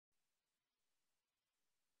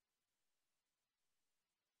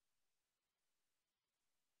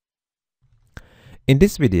In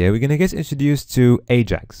this video, we're going to get introduced to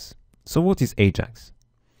Ajax. So what is Ajax?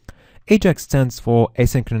 Ajax stands for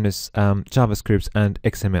asynchronous JavaScript and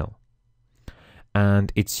XML.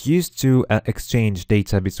 And it's used to exchange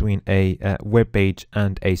data between a web page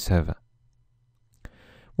and a server.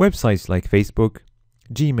 Websites like Facebook,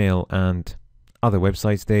 Gmail, and other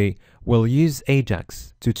websites, they will use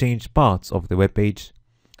Ajax to change parts of the web page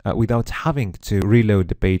without having to reload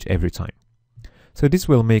the page every time. So this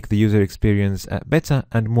will make the user experience better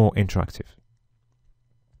and more interactive.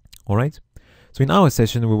 Alright, so in our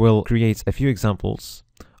session we will create a few examples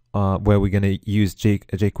where we're going to use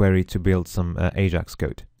jQuery to build some Ajax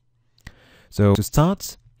code. So to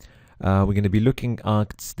start, we're going to be looking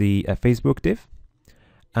at the Facebook div,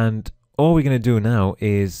 and all we're going to do now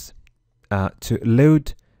is to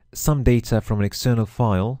load some data from an external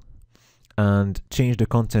file and change the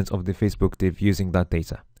content of the Facebook div using that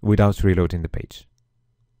data without reloading the page.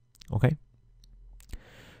 Okay,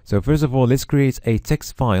 so first of all, let's create a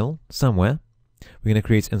text file somewhere. We're going to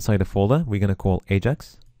create inside a folder we're going to call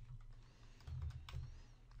Ajax,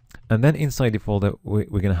 and then inside the folder we're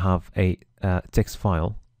going to have a text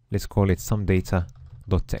file. Let's call it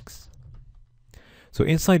somedata.txt. So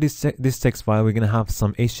inside this text file we're going to have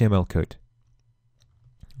some HTML code.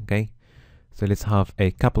 Okay, so let's have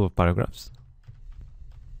a couple of paragraphs.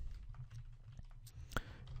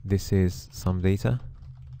 This is some data,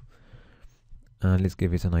 and let's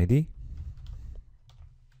give it an ID.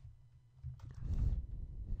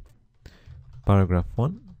 Paragraph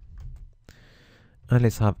 1, and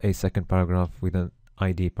let's have a second paragraph with an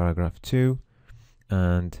ID paragraph 2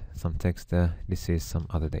 and some text there. This is some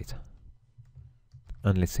other data,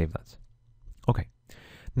 and let's save that. Okay,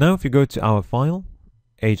 now if you go to our file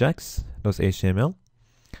ajax.html,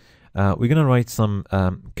 we're going to write some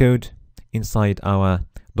code inside our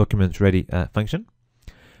document ready function.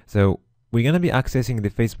 So we're going to be accessing the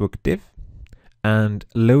Facebook div and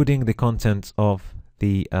loading the content of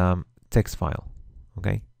the text file.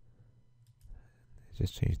 Okay,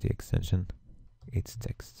 just change the extension, it's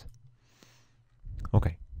text.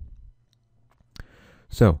 Okay,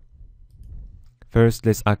 so first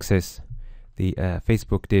let's access the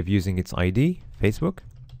Facebook div using its ID Facebook,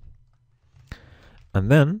 and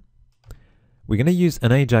then we're going to use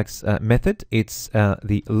an Ajax method. It's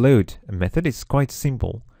the load method. It's quite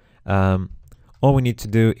simple. All we need to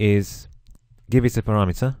do is give it a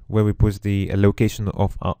parameter where we put the location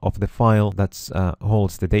of the file that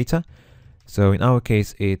holds the data. So in our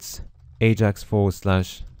case, it's Ajax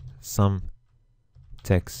 / some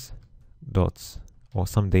text dot or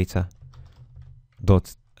some data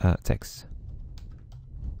dot text.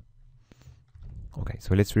 Okay,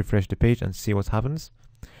 so let's refresh the page and see what happens.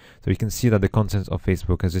 So you can see that the content of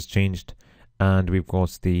Facebook has just changed, and we've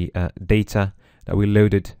got the data that we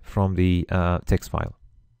loaded from the text file.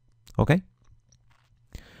 Okay.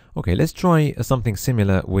 Okay, let's try something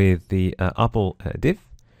similar with the Apple div.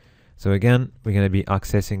 So again, we're going to be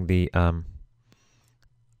accessing the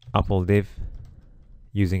Apple div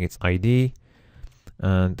using its ID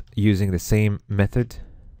and using the same method,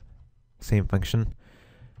 same function,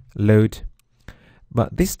 load.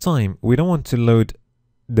 But this time we don't want to load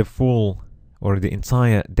the full or the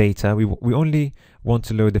entire data. We only want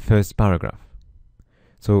to load the first paragraph.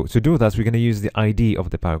 So to do that, we're going to use the ID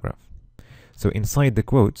of the paragraph. So inside the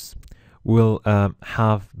quotes, we'll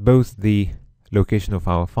have both the location of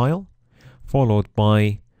our file followed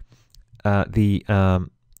by the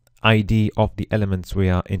ID of the elements we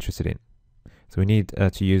are interested in. So we need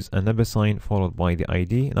to use a number sign followed by the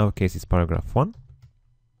ID. In our case, it's paragraph 1.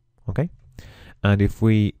 Okay, and if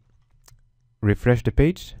we refresh the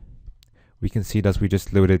page, we can see that we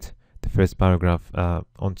just loaded the first paragraph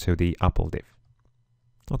onto the Apple div.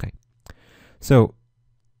 Okay, so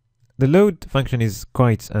the load function is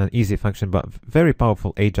quite an easy function, but very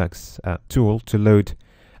powerful Ajax tool to load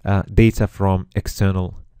data from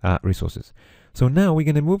external resources. So now we're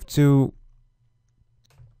going to move to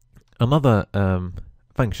another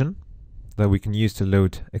function that we can use to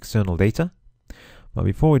load external data. But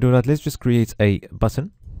before we do that, let's just create a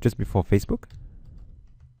button just before Facebook.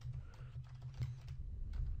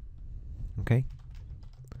 Okay,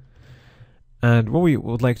 and what we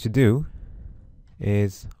would like to do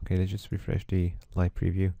is, okay, let's just refresh the live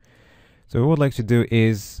preview. So what we would like to do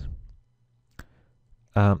is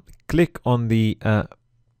click on the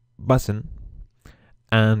button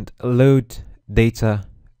and load data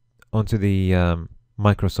onto the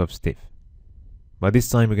Microsoft div. But this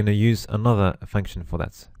time we're going to use another function for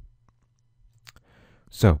that.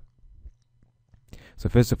 So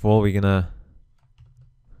first of all, we're going to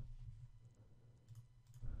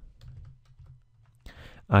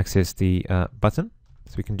access the button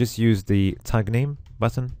So we can just use the tag name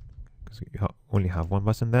button, because we only have one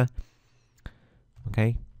button there.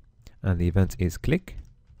 Okay, and the event is click.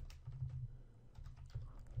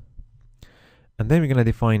 And then we're going to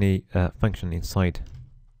define a function inside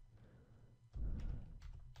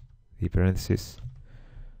the parenthesis,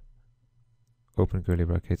 open curly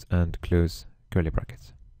brackets and close curly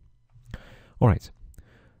brackets. All right.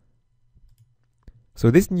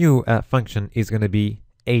 So this new function is going to be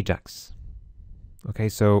Ajax. Okay,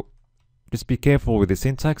 so just be careful with the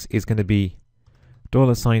syntax. It's going to be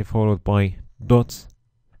 $sign followed by dot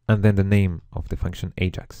and then the name of the function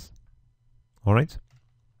Ajax. All right.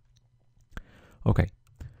 Okay.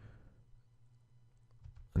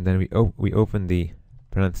 And then we open the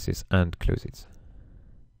parenthesis and close it.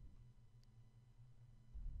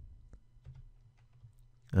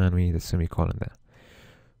 And we need a semicolon there.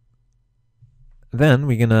 Then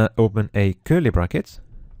we're going to open a curly bracket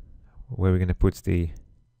where we're going to put the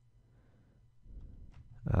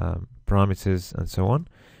parameters and so on,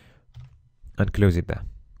 and close it there.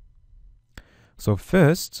 So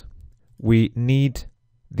first, we need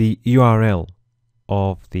the URL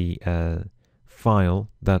of the file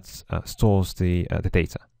that stores the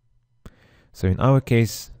data. So in our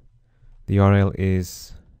case, the URL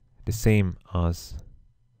is the same as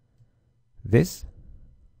this.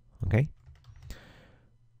 Okay.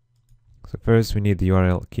 So first we need the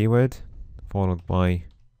URL keyword followed by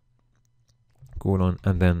colon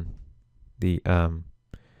and then the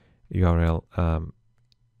URL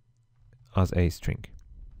as a string.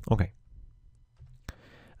 Okay.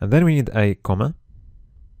 And then we need a comma.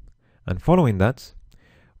 And following that,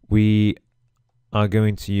 we are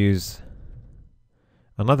going to use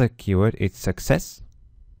another keyword. It's success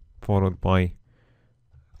followed by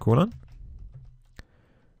colon.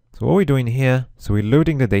 So what we're doing here, so we're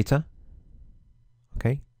loading the data,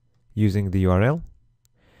 okay, using the URL.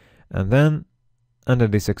 And then under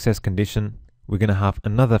the success condition, we're going to have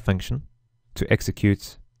another function to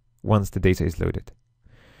execute once the data is loaded.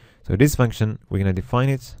 So this function, we're going to define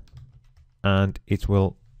it, and it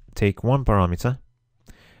will take one parameter.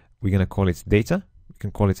 We're going to call it data. We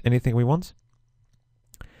can call it anything we want.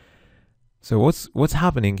 So what's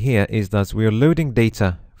happening here is that we are loading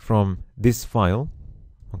data from this file,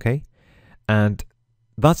 okay, and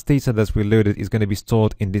that data that we loaded is going to be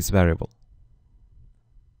stored in this variable.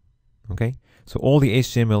 Okay, so all the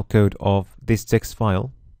HTML code of this text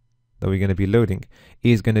file that we're going to be loading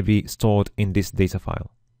is going to be stored in this data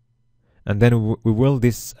file, and then we will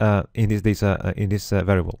this in this data in this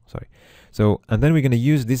variable. Sorry. So and then we're going to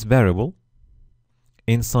use this variable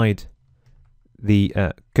inside the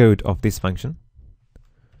code of this function.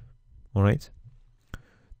 All right,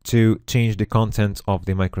 to change the content of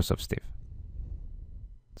the Microsoft div.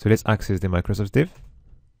 So let's access the Microsoft div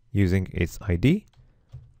using its ID.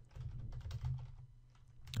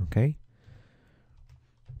 Okay.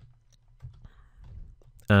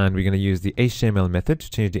 And we're going to use the HTML method to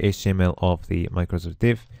change the HTML of the Microsoft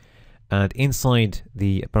div. And inside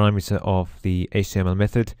the parameter of the HTML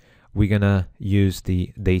method, we're going to use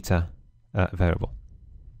the data variable.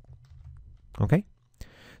 Okay.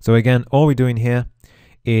 So again, all we're doing here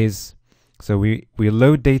is, so we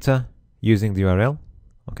load data using the URL.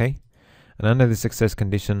 Okay. And under the success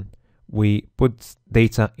condition, we put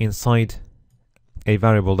data inside a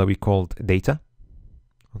variable that we called data.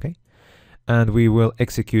 Okay. And we will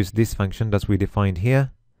execute this function that we defined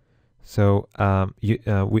here. So,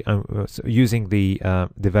 so using the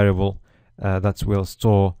variable that will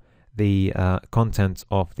store the content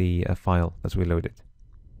of the file that we loaded.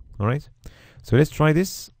 All right. So let's try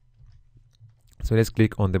this. So let's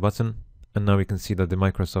click on the button, and now we can see that the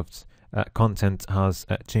Microsoft content has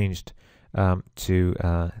changed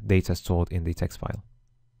to data stored in the text file.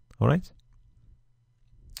 All right.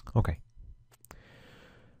 Okay.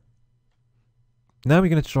 Now we're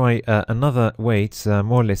going to try another way. It's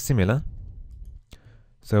more or less similar.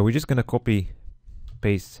 So we're just going to copy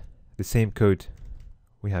paste the same code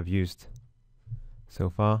we have used so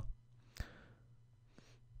far,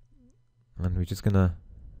 and we're just going to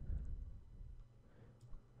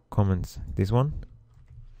comment this one.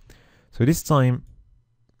 So this time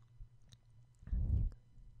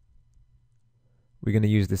we're going to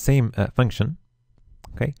use the same function,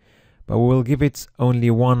 okay, but we will give it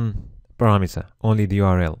only one parameter, only the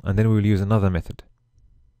URL, and then we will use another method.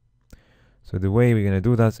 So the way we're going to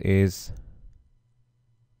do that is,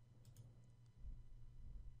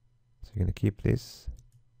 so we're going to keep this.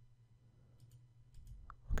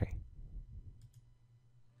 Okay.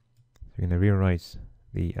 So we're going to rewrite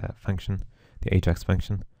the function, the Ajax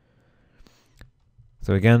function.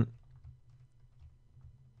 So again,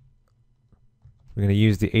 we're going to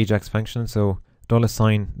use the Ajax function. So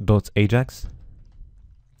 $.Ajax,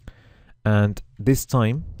 and this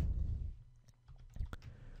time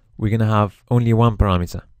we're going to have only one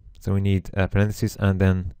parameter. So we need parentheses and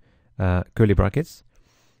then curly brackets,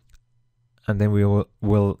 and then we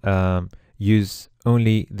will use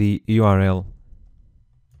only the URL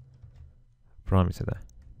parameter there.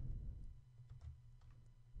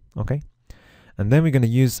 Okay, and then we're going to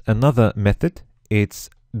use another method. It's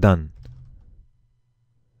done.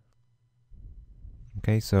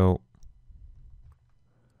 Okay, so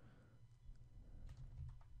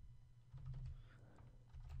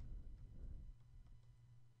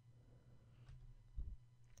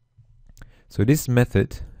this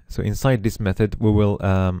method, so inside this method we will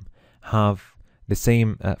have the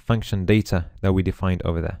same function data that we defined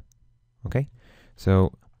over there. Okay,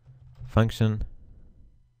 so function,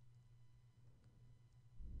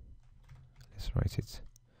 let's write it.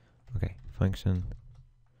 Okay, function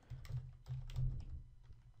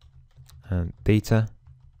and data.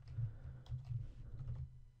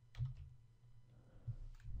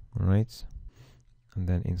 All right, and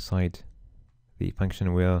then inside the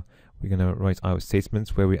function we're going to write our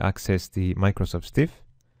statements where we access the Microsoft div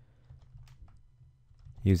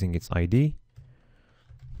using its ID.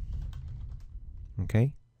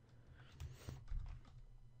 Okay,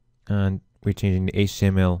 and we're changing the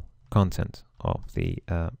HTML content of the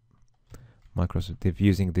Microsoft div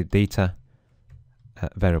using the data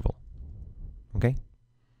variable. Okay,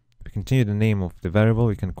 we continue the name of the variable.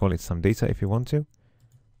 We can call it some data if you want to.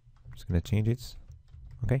 I'm just going to change it.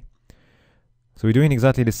 Okay, so we're doing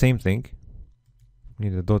exactly the same thing. We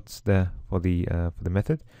need the dots there for the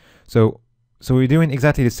method. So we're doing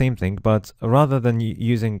exactly the same thing, but rather than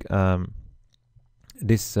using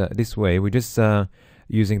this way, we're just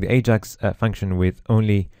using the Ajax function with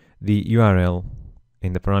only the URL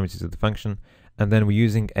in the parameters of the function, and then we're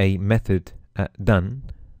using a method done.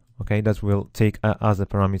 Okay, that will take as a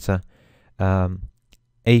parameter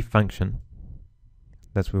a function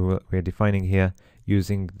that we're defining here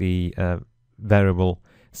using the variable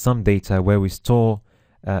some data, where we store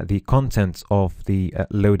the contents of the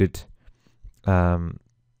loaded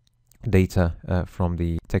data from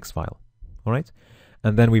the text file. All right,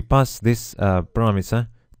 and then we pass this parameter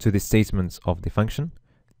to the statements of the function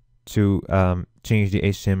to change the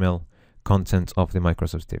HTML content of the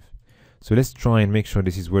Microsoft div. So let's try and make sure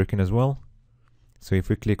this is working as well. So if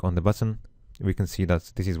we click on the button, we can see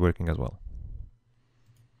that this is working as well.